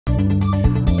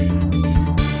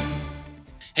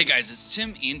Hey guys, it's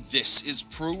Tim and this is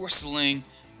Pro Wrestling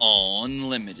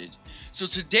Unlimited. So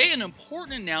today an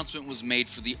important announcement was made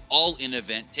for the All-In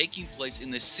event taking place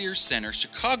in the Sears Center,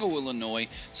 Chicago, Illinois,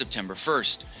 September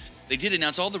 1st. They did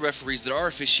announce all the referees that are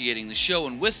officiating the show,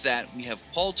 and with that we have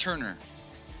Paul Turner,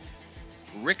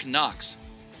 Rick Knox,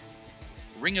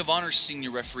 Ring of Honor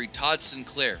Senior Referee Todd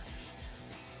Sinclair,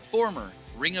 former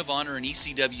Ring of Honor and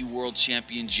ECW World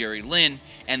Champion Jerry Lynn,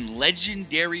 and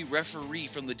legendary referee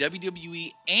from the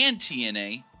WWE and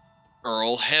TNA,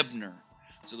 Earl Hebner.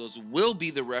 So those will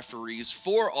be the referees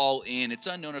for All In. It's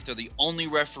unknown if they're the only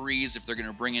referees, if they're going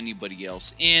to bring anybody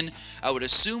else in. I would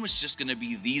assume it's just going to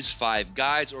be these 5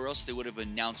 guys, or else they would have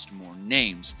announced more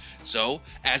names. So,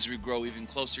 as we grow even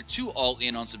closer to All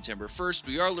In on September 1st,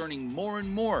 we are learning more and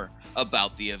more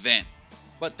about the event.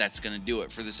 But that's going to do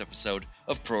it for this episode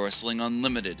of Pro Wrestling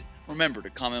Unlimited. Remember to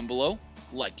comment below,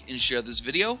 like and share this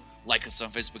video, like us on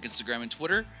Facebook, Instagram, and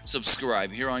Twitter,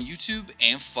 subscribe here on YouTube,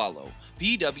 and follow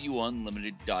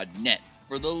PWUnlimited.net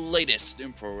for the latest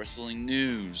in pro wrestling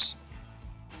news.